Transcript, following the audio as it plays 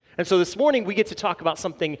And so this morning, we get to talk about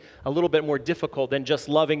something a little bit more difficult than just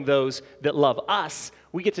loving those that love us.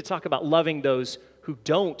 We get to talk about loving those who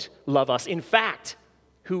don't love us. In fact,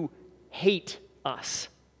 who hate us.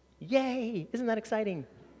 Yay! Isn't that exciting?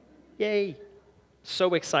 Yay.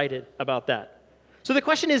 So excited about that. So the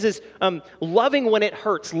question is loving when it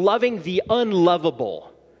hurts, loving the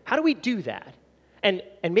unlovable. How do we do that? And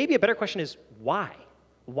maybe a better question is why?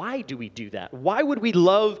 Why do we do that? Why would we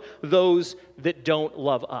love those that don't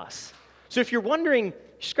love us? So if you're wondering,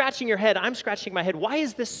 scratching your head, I'm scratching my head, why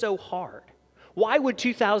is this so hard? Why would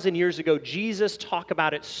 2,000 years ago Jesus talk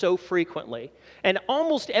about it so frequently? And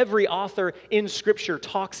almost every author in Scripture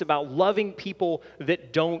talks about loving people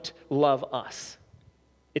that don't love us.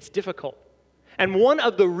 It's difficult. And one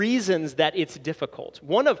of the reasons that it's difficult,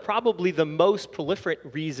 one of probably the most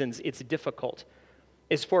proliferate reasons it's difficult,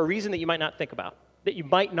 is for a reason that you might not think about, that you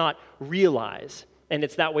might not realize, and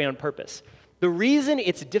it's that way on purpose. The reason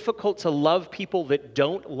it's difficult to love people that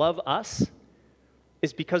don't love us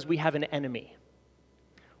is because we have an enemy.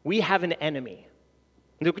 We have an enemy.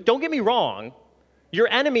 Don't get me wrong, your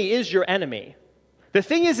enemy is your enemy. The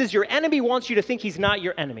thing is your enemy wants you to think he's not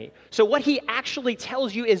your enemy. So what he actually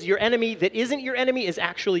tells you is your enemy that isn't your enemy is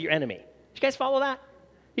actually your enemy. Did you guys follow that?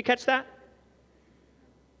 You catch that?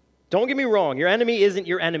 Don't get me wrong, your enemy isn't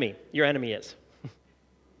your enemy. Your enemy is.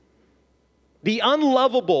 The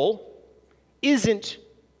unlovable isn't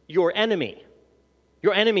your enemy.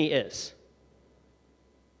 Your enemy is.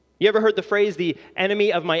 You ever heard the phrase, the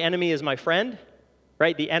enemy of my enemy is my friend?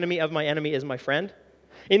 Right? The enemy of my enemy is my friend.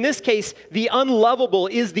 In this case, the unlovable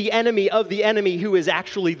is the enemy of the enemy who is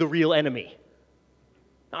actually the real enemy.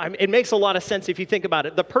 It makes a lot of sense if you think about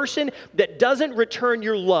it. The person that doesn't return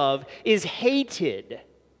your love is hated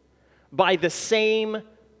by the same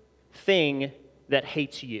thing that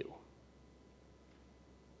hates you.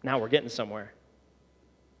 Now we're getting somewhere.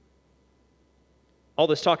 All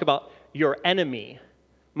this talk about your enemy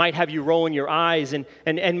might have you rolling your eyes, and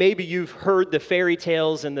maybe you've heard the fairy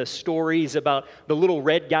tales and the stories about the little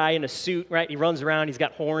red guy in a suit, right? He runs around, he's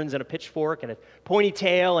got horns and a pitchfork and a pointy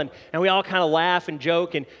tail, and we all kind of laugh and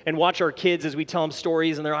joke and watch our kids as we tell them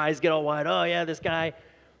stories, and their eyes get all wide. Oh, yeah, this guy.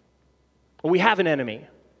 Well, we have an enemy.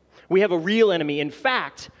 We have a real enemy. In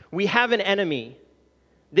fact, we have an enemy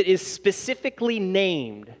that is specifically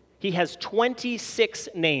named. He has 26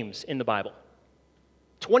 names in the Bible.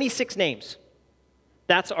 26 names.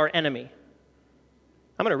 That's our enemy.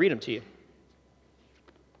 I'm going to read them to you.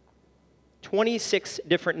 26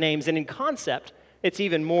 different names, and in concept, it's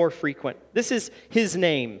even more frequent. This is his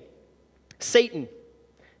name: Satan,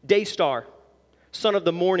 Daystar, son of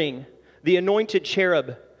the morning, the anointed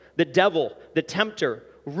cherub, the devil, the tempter,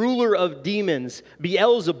 ruler of demons,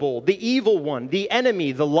 Beelzebul, the evil one, the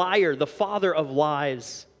enemy, the liar, the father of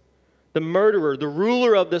lies, the murderer, the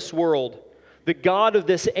ruler of this world, the god of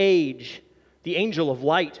this age, the angel of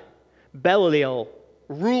light, Belial,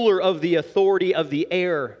 ruler of the authority of the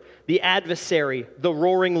air, the adversary, the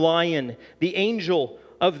roaring lion, the angel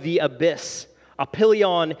of the abyss,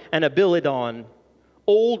 Apollyon and Abiladon,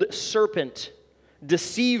 old serpent,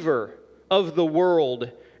 deceiver of the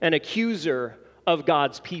world, and accuser of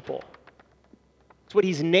God's people. That's what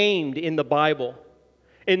he's named in the Bible.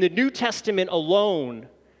 In the New Testament alone,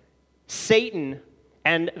 Satan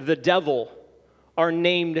and the devil are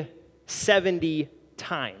named 70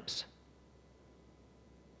 times.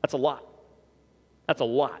 That's a lot. That's a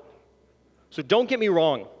lot. So don't get me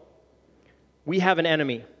wrong. We have an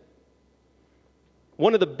enemy.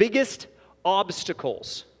 One of the biggest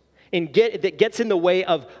obstacles that gets in the way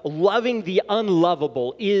of loving the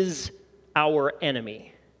unlovable is our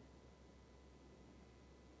enemy.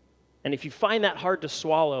 And if you find that hard to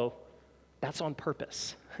swallow, that's on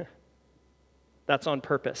purpose. That's on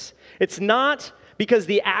purpose. It's not because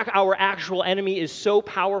our actual enemy is so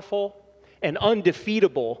powerful and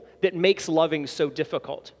undefeatable that makes loving so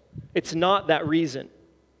difficult. It's not that reason.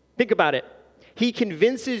 Think about it. He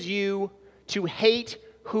convinces you to hate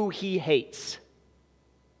who he hates.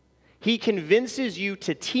 He convinces you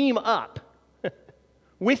to team up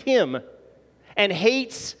with him and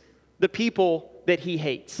hates the people that he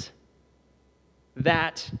hates.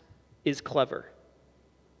 That is clever.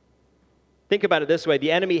 Think about it this way.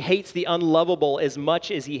 The enemy hates the unlovable as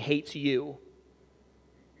much as he hates you.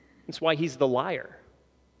 That's why he's the liar.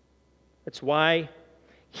 That's why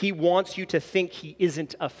he wants you to think he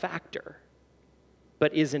isn't a factor,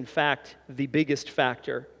 but is in fact the biggest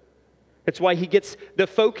factor. It's why he gets the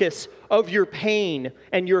focus of your pain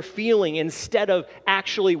and your feeling instead of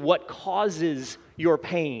actually what causes your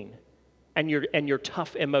pain and your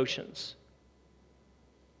tough emotions.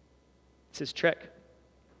 It's his trick.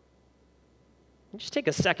 Just take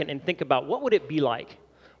a second and think about what would it be like?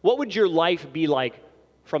 What would your life be like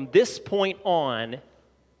from this point on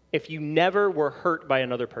if you never were hurt by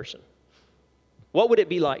another person? What would it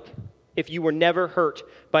be like if you were never hurt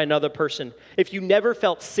by another person? If you never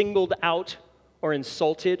felt singled out or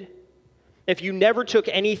insulted? If you never took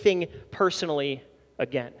anything personally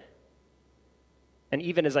again? And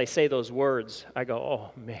even as I say those words, I go,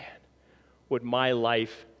 oh man, would my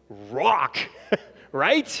life rock,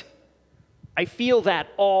 right? I feel that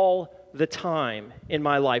all the time in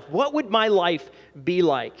my life. What would my life be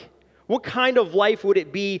like? What kind of life would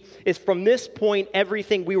it be if from this point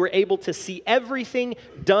everything we were able to see everything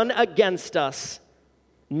done against us,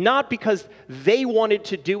 not because they wanted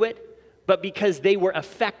to do it, but because they were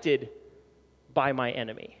affected by my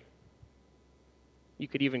enemy? You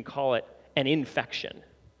could even call it an infection,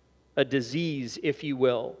 a disease, if you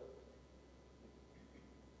will.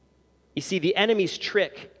 You see, the enemy's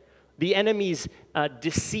trick, the enemy's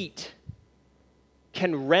deceit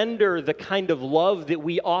can render the kind of love that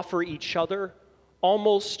we offer each other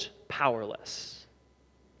almost powerless.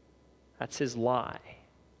 That's his lie.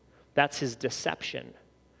 That's his deception.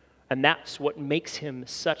 And that's what makes him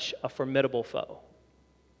such a formidable foe.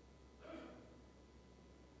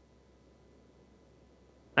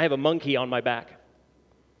 I have a monkey on my back.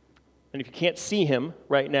 And if you can't see him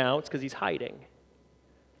right now, it's because he's hiding.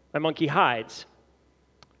 My monkey hides.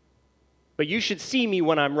 But you should see me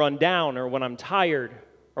when I'm run down or when I'm tired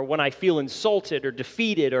or when I feel insulted or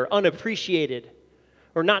defeated or unappreciated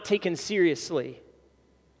or not taken seriously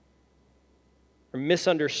or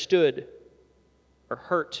misunderstood or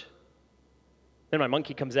hurt. Then my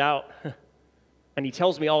monkey comes out and he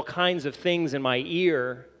tells me all kinds of things in my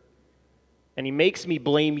ear and he makes me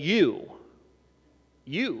blame you,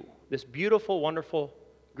 this beautiful, wonderful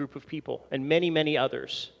group of people and many, many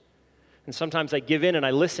others. And sometimes I give in and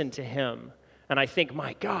I listen to him, and I think,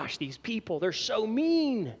 my gosh, these people, they're so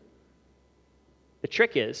mean.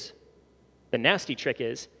 The nasty trick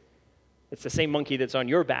is, it's the same monkey that's on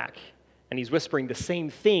your back, and he's whispering the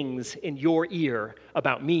same things in your ear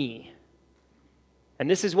about me. And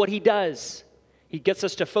this is what he does. He gets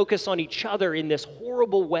us to focus on each other in this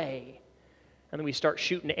horrible way, and then we start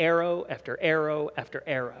shooting arrow after arrow after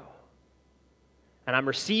arrow. And I'm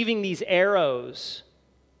receiving these arrows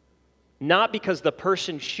not because the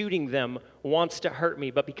person shooting them wants to hurt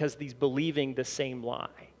me, but because he's believing the same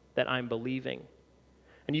lie that I'm believing.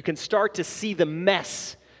 And you can start to see the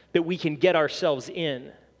mess that we can get ourselves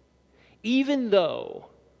in, even though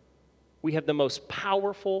we have the most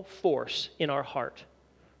powerful force in our heart,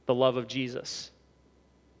 the love of Jesus.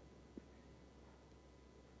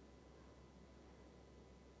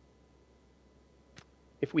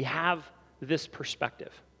 If we have this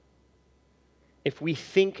perspective, if we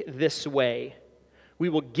think this way, we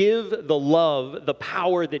will give the love the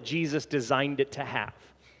power that Jesus designed it to have.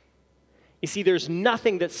 You see, there's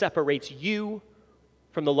nothing that separates you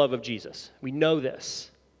from the love of Jesus. We know this.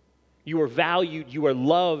 You are valued, you are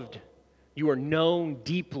loved, you are known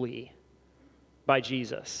deeply by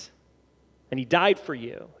Jesus. And he died for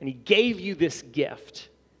you, and he gave you this gift.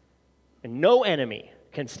 And no enemy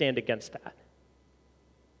can stand against that.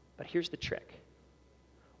 But here's the trick.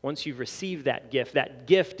 Once you've received that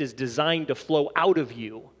gift is designed to flow out of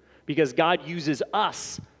you because God uses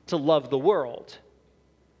us to love the world.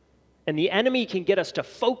 And the enemy can get us to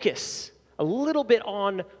focus a little bit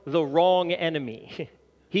on the wrong enemy.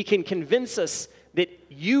 He can convince us that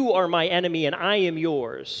you are my enemy and I am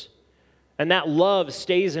yours. And that love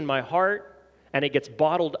stays in my heart and it gets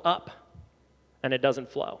bottled up and it doesn't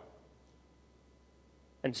flow.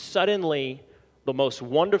 And suddenly, the most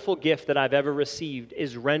wonderful gift that I've ever received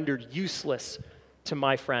is rendered useless to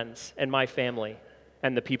my friends and my family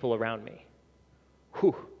and the people around me.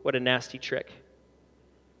 Whew, what a nasty trick.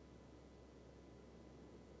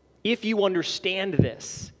 If you understand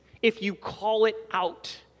this, if you call it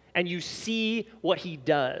out and you see what he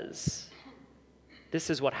does, this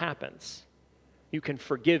is what happens. You can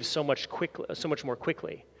forgive so much more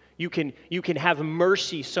quickly. You can have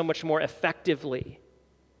mercy so much more effectively.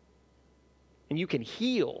 And you can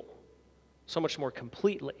heal so much more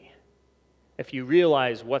completely if you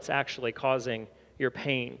realize what's actually causing your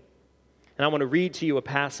pain. And I want to read to you a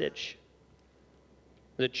passage.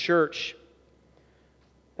 The church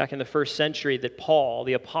back in the first century that Paul,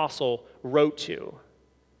 the apostle, wrote to.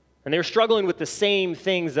 And they were struggling with the same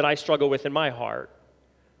things that I struggle with in my heart.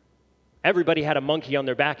 Everybody had a monkey on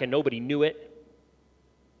their back and nobody knew it.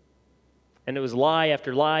 And it was lie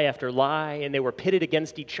after lie after lie, and they were pitted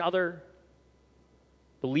against each other,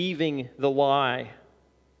 believing the lie.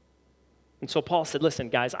 And so Paul said, listen,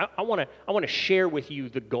 guys, I want to share with you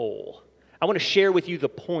the goal. I want to share with you the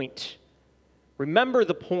point. Remember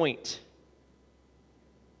the point.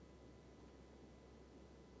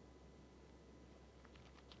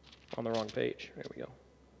 On the wrong page. There we go.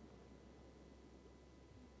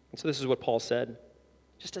 And so this is what Paul said,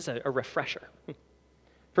 just as a refresher.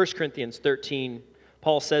 1 Corinthians 13,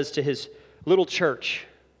 Paul says to his little church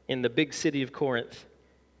in the big city of Corinth,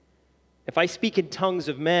 if I speak in tongues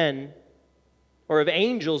of men or of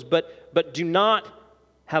angels, but do not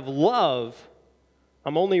have love,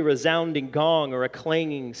 I'm only a resounding gong or a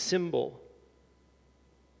clanging cymbal.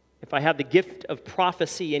 If I have the gift of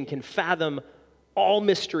prophecy and can fathom all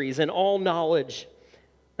mysteries and all knowledge,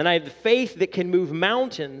 and I have the faith that can move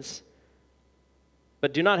mountains,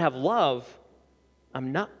 but do not have love,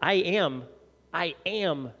 I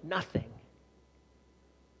am nothing.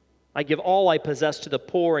 I give all I possess to the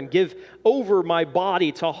poor and give over my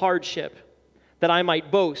body to hardship, that I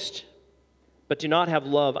might boast, but do not have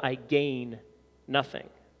love, I gain nothing.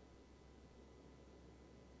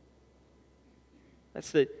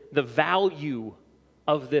 That's the value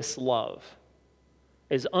of this love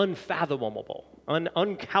is unfathomable,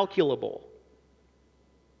 uncalculable.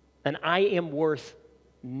 And I am worth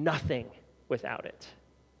nothing without it.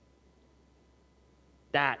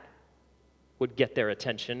 That would get their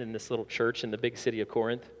attention in this little church in the big city of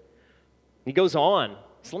Corinth. He goes on.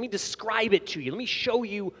 So let me describe it to you. Let me show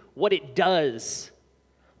you what it does.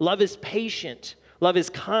 Love is patient. Love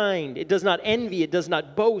is kind. It does not envy. It does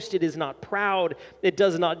not boast. It is not proud. It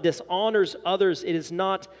does not dishonor others. It is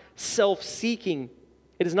not self-seeking.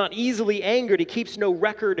 It is not easily angered. It keeps no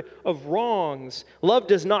record of wrongs. Love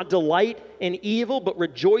does not delight in evil, but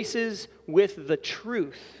rejoices with the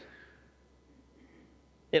truth.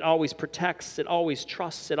 It always protects. It always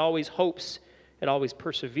trusts. It always hopes. It always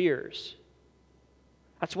perseveres.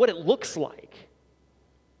 That's what it looks like.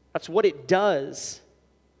 That's what it does.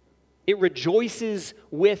 It rejoices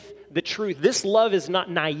with the truth. This love is not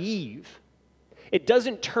naive. It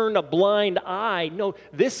doesn't turn a blind eye. No,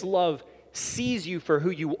 this love sees you for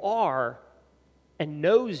who you are and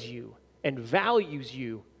knows you and values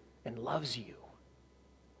you and loves you.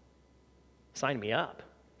 Sign me up.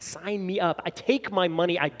 Sign me up. I take my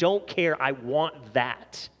money. I don't care. I want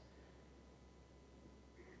that.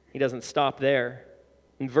 He doesn't stop there.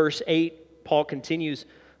 In verse 8, Paul continues,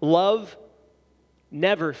 love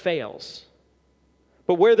never fails.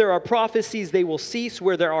 But where there are prophecies, they will cease.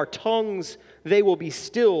 Where there are tongues, they will be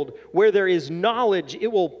stilled. Where there is knowledge,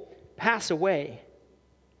 it will pass away.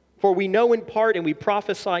 For we know in part and we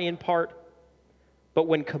prophesy in part, but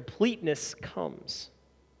when completeness comes,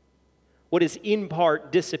 what is in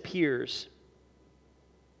part disappears.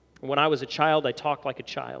 When I was a child, I talked like a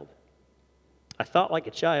child. I thought like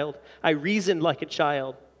a child. I reasoned like a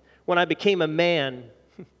child. When I became a man,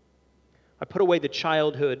 I put away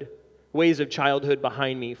the ways of childhood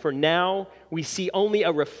behind me. For now we see only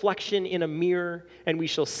a reflection in a mirror, and we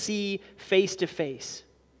shall see face to face.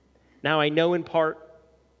 Now I know in part,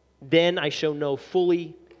 then I shall know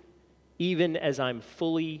fully, even as I'm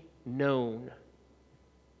fully known.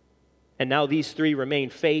 And now these three remain: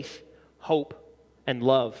 faith, hope, and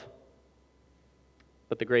love.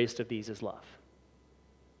 But the greatest of these is love.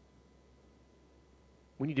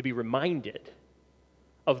 We need to be reminded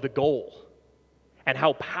of the goal and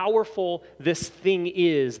how powerful this thing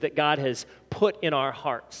is that God has put in our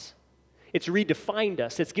hearts. It's redefined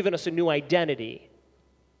us. It's given us a new identity.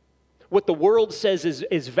 What the world says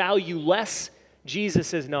is valueless, Jesus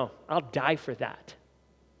says, no, I'll die for that.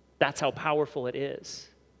 That's how powerful it is.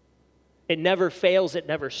 It never fails. It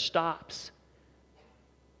never stops.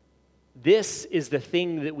 This is the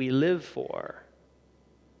thing that we live for.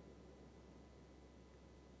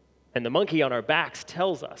 And the monkey on our backs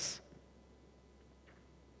tells us,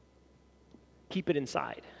 keep it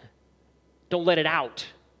inside. Don't let it out.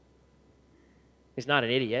 He's not an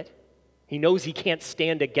idiot. He knows he can't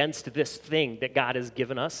stand against this thing that God has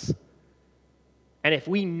given us. And if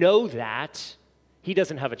we know that, he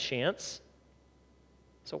doesn't have a chance.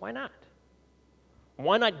 So why not?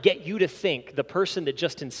 Why not get you to think the person that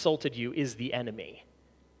just insulted you is the enemy?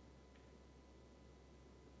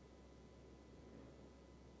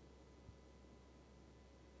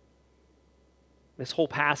 This whole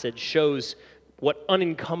passage shows what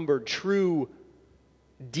unencumbered, true,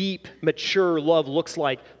 deep, mature love looks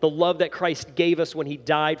like. The love that Christ gave us when he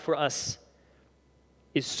died for us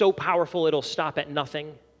is so powerful it'll stop at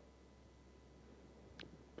nothing.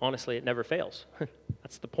 Honestly, it never fails.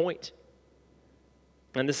 That's the point.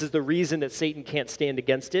 And this is the reason that Satan can't stand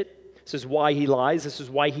against it. This is why he lies. This is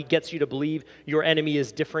why he gets you to believe your enemy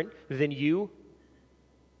is different than you.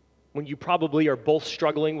 when you probably are both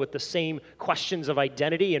struggling with the same questions of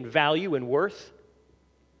identity and value and worth.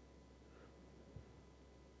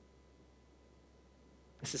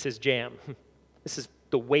 This is his jam. This is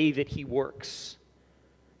the way that he works.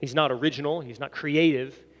 He's not original. He's not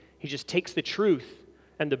creative. He just takes the truth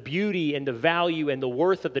and the beauty and the value and the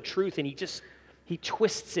worth of the truth, and he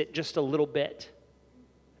twists it just a little bit.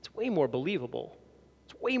 It's way more believable.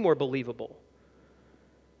 It's way more believable.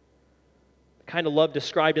 The kind of love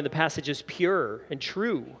described in the passage is pure and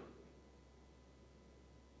true.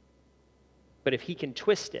 But if he can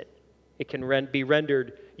twist it, it can be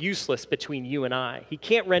rendered useless between you and I. He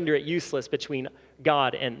can't render it useless between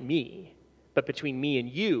God and me, but between me and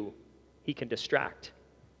you, he can distract.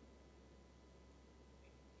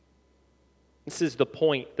 This is the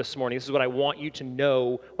point this morning. This is what I want you to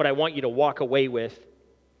know, what I want you to walk away with.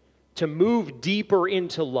 To move deeper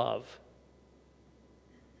into love.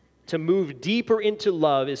 To move deeper into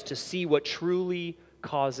love is to see what truly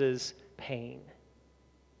causes pain.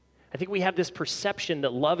 I think we have this perception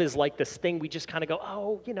that love is like this thing we just kind of go,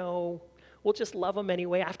 oh, we'll just love them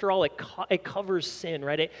anyway. After all, it covers sin,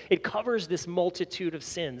 right? It covers this multitude of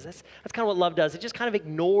sins. That's kind of what love does. It just kind of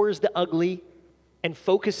ignores the ugly and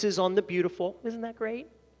focuses on the beautiful. Isn't that great?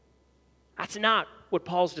 That's not what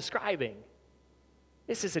Paul's describing.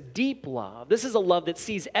 This is a deep love. This is a love that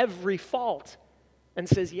sees every fault and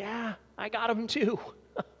says, yeah, I got them too.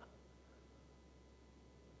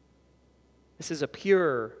 This is a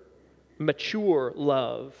pure, mature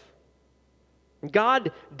love.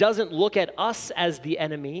 God doesn't look at us as the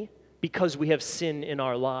enemy because we have sin in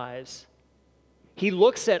our lives. He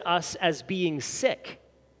looks at us as being sick,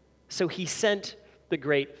 so he sent the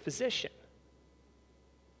great physician.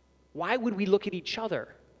 Why would we look at each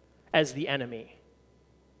other as the enemy?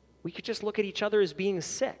 We could just look at each other as being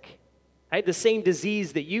sick. I have the same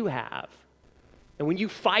disease that you have. And when you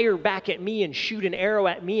fire back at me and shoot an arrow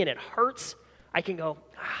at me and it hurts, I can go,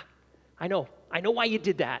 I know why you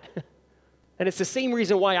did that. And it's the same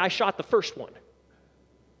reason why I shot the first one.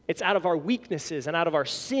 It's out of our weaknesses and out of our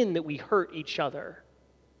sin that we hurt each other.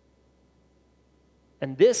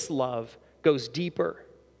 And this love goes deeper.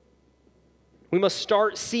 We must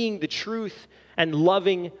start seeing the truth and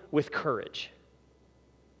loving with courage.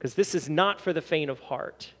 Because this is not for the faint of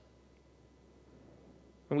heart.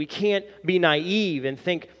 And we can't be naive and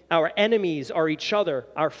think our enemies are each other.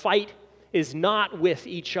 Our fight is not with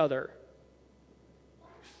each other.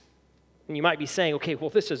 And you might be saying, okay, well,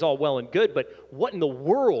 this is all well and good, but what in the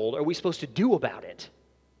world are we supposed to do about it?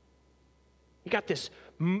 You got this,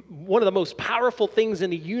 one of the most powerful things in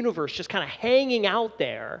the universe just kind of hanging out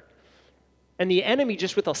there, and the enemy,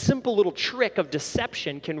 just with a simple little trick of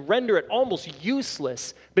deception, can render it almost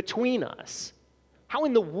useless between us. How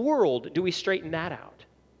in the world do we straighten that out?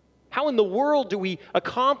 How in the world do we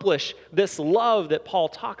accomplish this love that Paul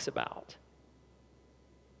talks about?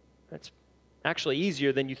 That's actually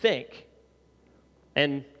easier than you think.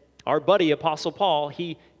 And our buddy, Apostle Paul,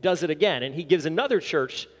 he does it again, and he gives another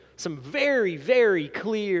church some very, very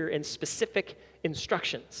clear and specific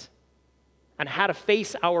instructions on how to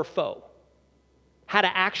face our foe, how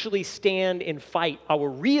to actually stand and fight our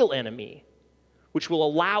real enemy, which will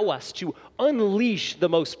allow us to unleash the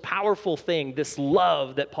most powerful thing, this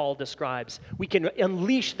love that Paul describes. We can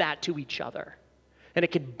unleash that to each other, and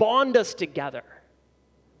it can bond us together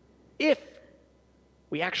if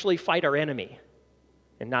we actually fight our enemy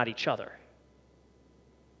and not each other.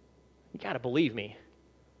 You got to believe me.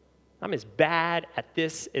 I'm as bad at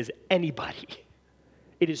this as anybody.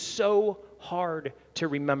 It is so hard to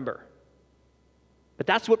remember. But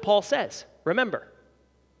that's what Paul says. Remember.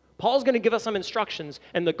 Paul's going to give us some instructions,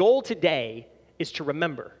 and the goal today is to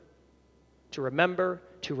remember. To remember,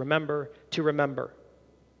 to remember, to remember.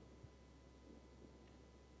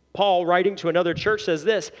 Paul, writing to another church, says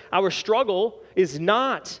this: our struggle is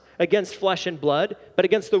not against flesh and blood, but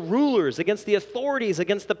against the rulers, against the authorities,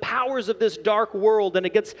 against the powers of this dark world, and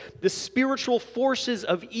against the spiritual forces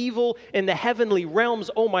of evil in the heavenly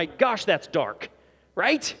realms. Oh my gosh, that's dark,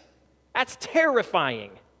 right? That's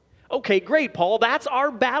terrifying. Okay, great, Paul, that's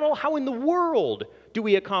our battle. How in the world do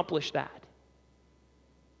we accomplish that?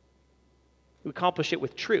 We accomplish it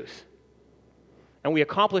with truth. And we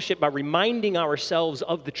accomplish it by reminding ourselves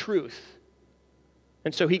of the truth.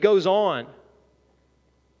 And so he goes on.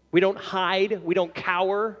 We don't hide. We don't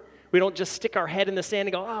cower. We don't just stick our head in the sand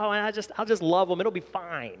and go, oh, I'll just love them. It'll be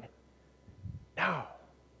fine. No.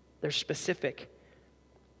 There's specific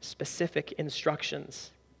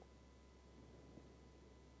instructions.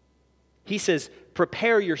 He says,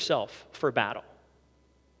 prepare yourself for battle.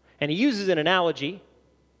 And he uses an analogy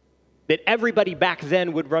that everybody back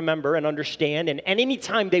then would remember and understand. And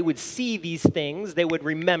anytime they would see these things, they would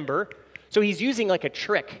remember. So he's using like a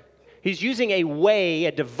trick. He's using a way,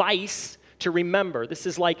 a device to remember. This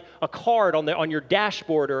is like a card on your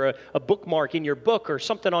dashboard or a bookmark in your book or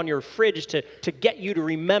something on your fridge to get you to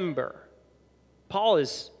remember. Paul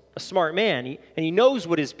is a smart man, and he knows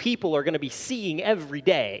what his people are going to be seeing every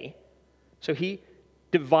day. So he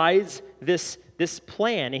divides this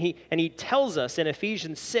plan, and he tells us in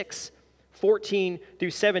Ephesians 6:14 through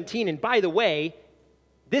 17, and by the way,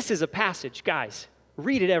 this is a passage, guys,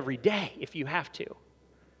 read it every day if you have to.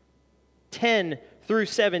 10 through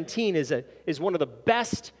 17 is one of the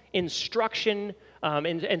best instruction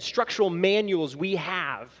and structural manuals we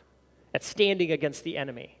have at standing against the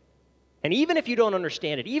enemy. And even if you don't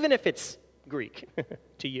understand it, even if it's Greek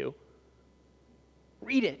to you,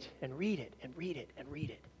 read it and read it and read it and read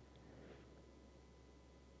it.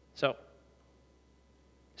 So,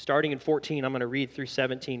 starting in 14, I'm going to read through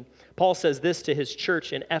 17. Paul says this to his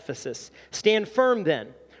church in Ephesus. Stand firm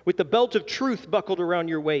then, with the belt of truth buckled around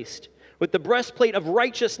your waist, with the breastplate of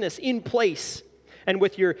righteousness in place, and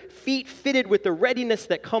with your feet fitted with the readiness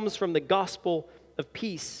that comes from the gospel of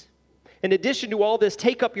peace. In addition to all this,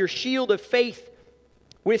 take up your shield of faith,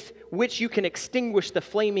 with which you can extinguish the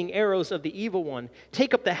flaming arrows of the evil one.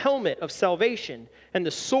 Take up the helmet of salvation and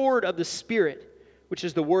the sword of the Spirit, which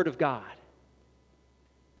is the word of God.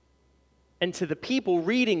 And to the people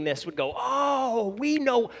reading this would go, oh, we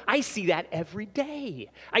know, I see that every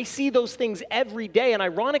day. I see those things every day. And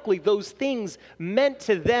ironically, those things meant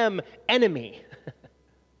to them enemy.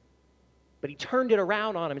 But he turned it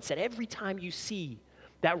around on him and said, every time you see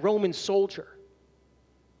that Roman soldier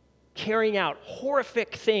carrying out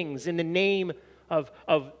horrific things in the name of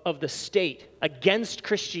the state against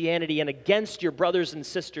Christianity and against your brothers and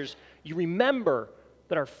sisters, you remember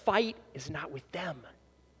that our fight is not with them.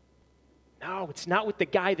 No, it's not with the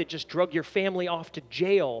guy that just drug your family off to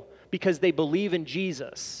jail because they believe in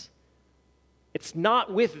Jesus. It's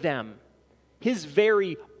not with them. His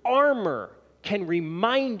very armor can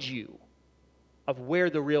remind you of where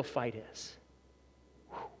the real fight is.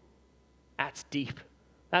 That's deep.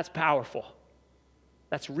 That's powerful.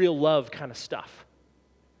 That's real love kind of stuff.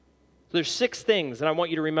 So there's 6 things that I want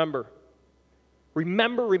you to remember.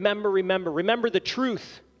 Remember the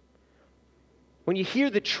truth. When you hear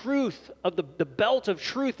the truth of the belt of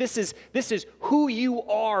truth, this is who you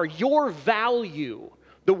are, your value.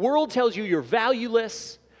 The world tells you you're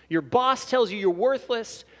valueless. Your boss tells you you're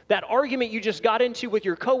worthless. That argument you just got into with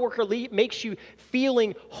your coworker makes you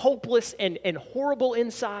feeling hopeless and horrible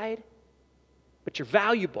inside. But you're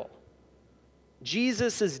valuable.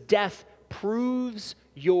 Jesus' death proves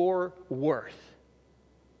your worth.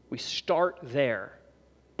 We start there.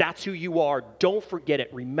 That's who you are. Don't forget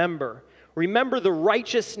it. Remember the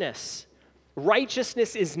righteousness.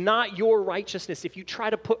 Righteousness is not your righteousness. If you try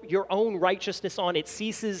to put your own righteousness on, it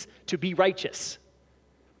ceases to be righteous.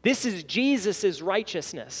 This is Jesus'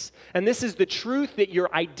 righteousness. And this is the truth that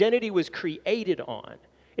your identity was created on.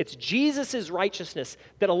 It's Jesus' righteousness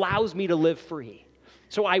that allows me to live free.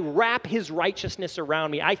 So I wrap his righteousness around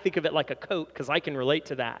me. I think of it like a coat because I can relate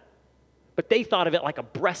to that. But they thought of it like a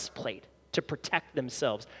breastplate to protect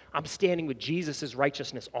themselves. I'm standing with Jesus'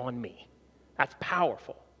 righteousness on me. That's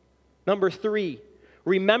powerful. Number 3,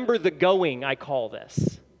 remember the going, I call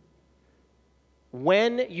this.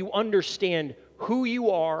 When you understand who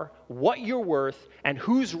you are, what you're worth, and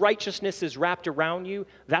whose righteousness is wrapped around you,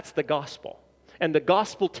 that's the gospel. And the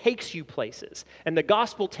gospel takes you places. And the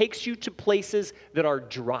gospel takes you to places that are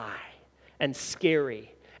dry and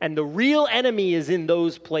scary. And the real enemy is in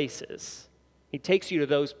those places. He takes you to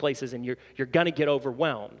those places and you're going to get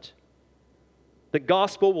overwhelmed. The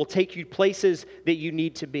gospel will take you places that you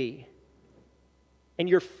need to be. And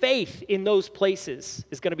your faith in those places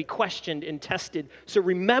is going to be questioned and tested. So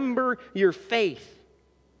remember your faith.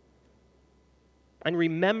 And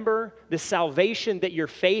remember the salvation that your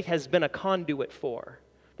faith has been a conduit for.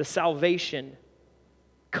 The salvation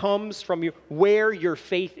comes from where your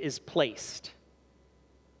faith is placed.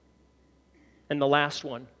 And the last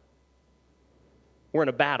one, we're in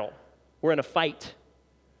a battle. We're in a fight.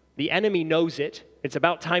 The enemy knows it. It's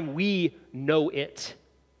about time we know it.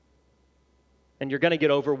 And you're going to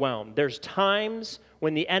get overwhelmed. There's times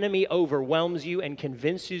when the enemy overwhelms you and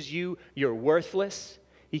convinces you you're worthless.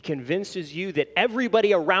 He convinces you that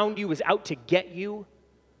everybody around you is out to get you.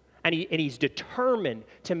 And he's determined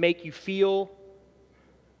to make you feel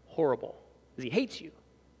horrible because he hates you.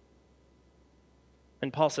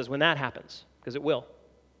 And Paul says, when that happens, because it will,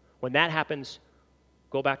 when that happens,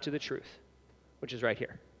 go back to the truth, which is right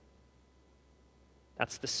here.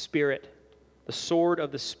 That's the Spirit the sword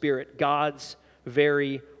of the Spirit, God's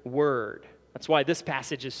very word. That's why this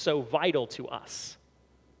passage is so vital to us.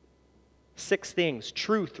 6 things: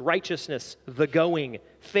 truth, righteousness, the going,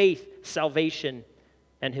 faith, salvation,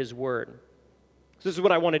 and his word. So this is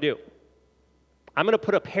what I want to do. I'm going to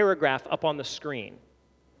put a paragraph up on the screen.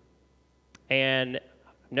 And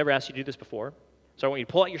I've never asked you to do this before. So I want you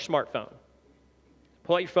to pull out your smartphone.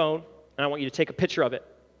 Pull out your phone, and I want you to take a picture of it.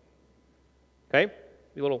 Okay?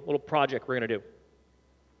 A little project we're going to do.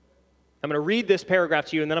 I'm going to read this paragraph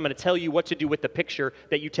to you, and then I'm going to tell you what to do with the picture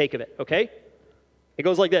that you take of it. Okay? It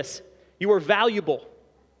goes like this. You are valuable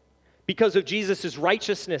because of Jesus'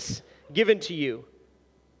 righteousness given to you.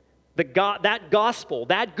 That gospel,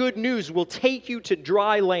 that good news will take you to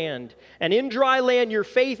dry land. And in dry land, your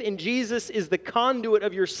faith in Jesus is the conduit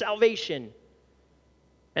of your salvation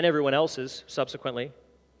and everyone else's subsequently.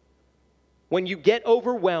 When you get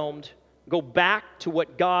overwhelmed, go back to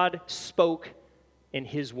what God spoke in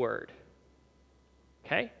his word.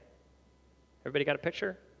 Okay? Everybody got a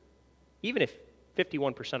picture? Even if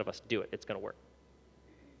 51% of us do it, it's going to work.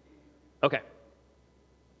 Okay.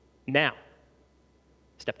 Now,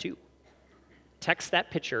 step 2. Text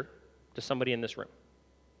that picture to somebody in this room.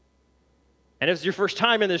 And if it's your first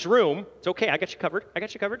time in this room, it's okay, I got you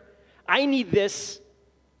covered. I need this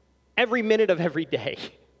every minute of every day.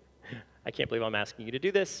 I can't believe I'm asking you to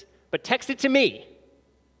do this, but text it to me.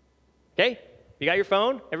 Okay? You got your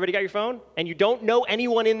phone? Everybody got your phone? And you don't know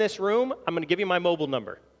anyone in this room? I'm going to give you my mobile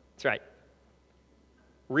number. That's right.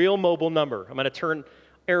 Real mobile number. I'm going to turn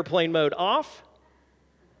airplane mode off.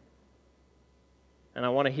 And I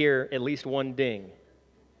want to hear at least one ding.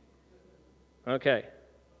 Okay.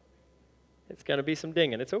 It's going to be some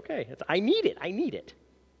dinging. It's okay. I need it.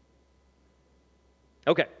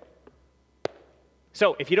 Okay.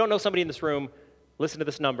 So, if you don't know somebody in this room, listen to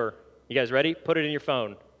this number. You guys ready? Put it in your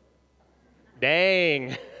phone.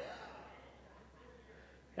 Dang.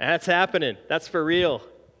 That's happening. That's for real.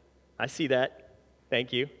 I see that.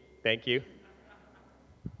 Thank you.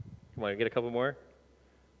 Come on, get a couple more.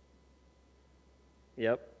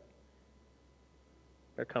 Yep.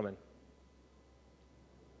 They're coming.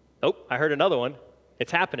 Oh, I heard another one.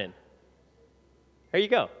 It's happening. There you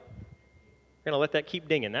go. We're going to let that keep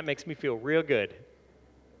dinging. That makes me feel real good.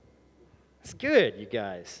 It's good, you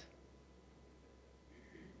guys.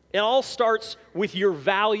 It all starts with your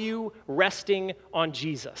value resting on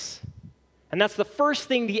Jesus. And that's the first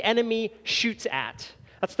thing the enemy shoots at.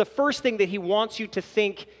 That's the first thing that he wants you to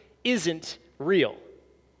think isn't real.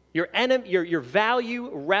 Your value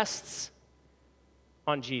rests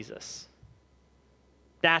on Jesus.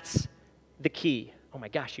 That's the key. Oh my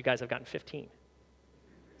gosh, you guys have gotten 15.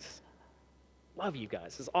 Love you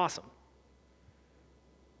guys. This is awesome.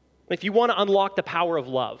 If you want to unlock the power of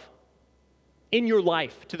love in your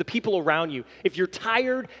life, to the people around you, if you're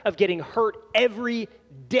tired of getting hurt every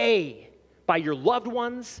day by your loved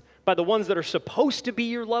ones, by the ones that are supposed to be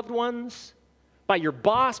your loved ones, by your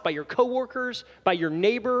boss, by your coworkers, by your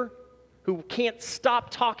neighbor who can't stop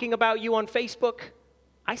talking about you on Facebook.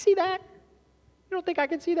 I see that. You don't think I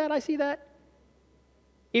can see that? I see that.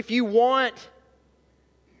 If you want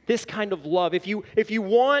this kind of love, if you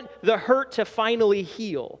want the hurt to finally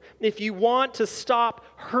heal, if you want to stop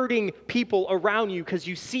hurting people around you because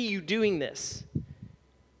you see you doing this,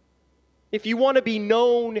 if you want to be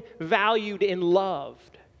known, valued, and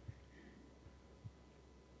loved,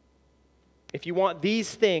 if you want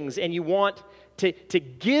these things and you want to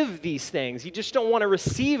give these things, you just don't want to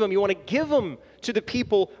receive them, you want to give them to the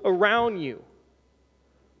people around you,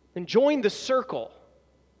 then join the circle.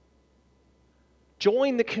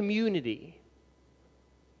 Join the community.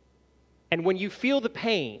 And when you feel the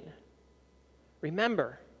pain,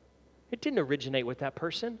 remember, it didn't originate with that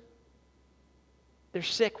person. They're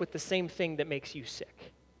sick with the same thing that makes you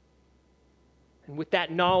sick. And with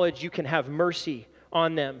that knowledge, you can have mercy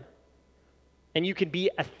on them. And you can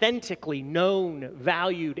be authentically known,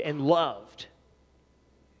 valued, and loved.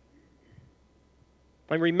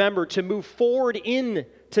 And remember, to move forward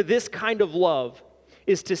into this kind of love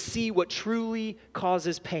is to see what truly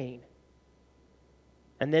causes pain.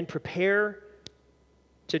 And then prepare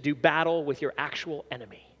to do battle with your actual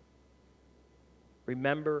enemy.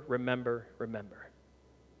 Remember, remember, remember.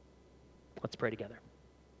 Let's pray together.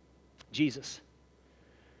 Jesus.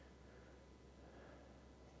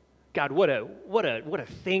 God, what a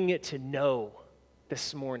thing to know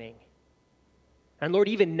this morning. And Lord,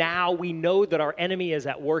 even now we know that our enemy is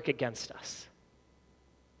at work against us.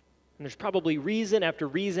 And there's probably reason after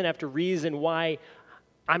reason after reason why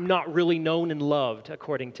I'm not really known and loved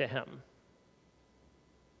according to him.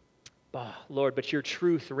 Lord, but your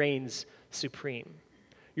truth reigns supreme.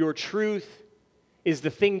 Your truth is the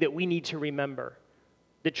thing that we need to remember.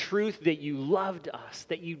 The truth that you loved us,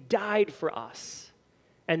 that you died for us,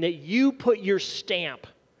 and that you put your stamp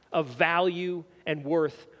of value and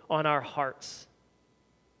worth on our hearts.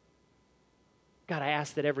 God, I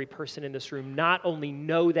ask that every person in this room not only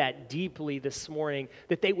know that deeply this morning,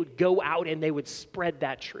 that they would go out and they would spread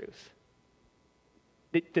that truth.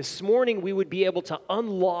 That this morning we would be able to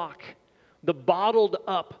unlock the bottled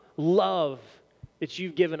up love that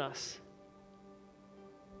you've given us.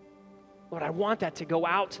 Lord, I want that to go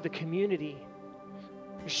out to the community.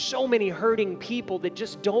 There's so many hurting people that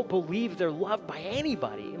just don't believe they're loved by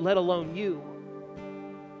anybody, let alone you.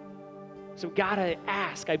 So God, I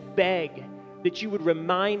ask, I beg that you would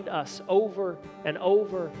remind us over and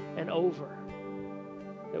over and over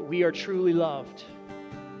that we are truly loved,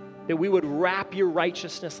 that we would wrap your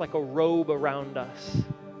righteousness like a robe around us,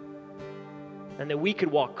 and that we could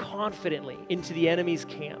walk confidently into the enemy's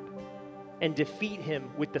camp and defeat him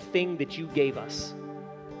with the thing that you gave us,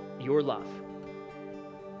 your love.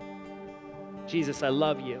 Jesus, I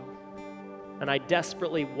love you, and I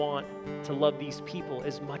desperately want to love these people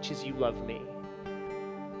as much as you love me.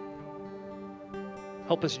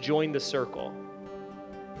 Help us join the circle,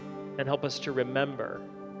 and help us to remember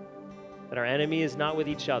that our enemy is not with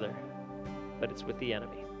each other, but it's with the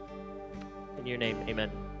enemy. In your name,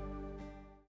 amen.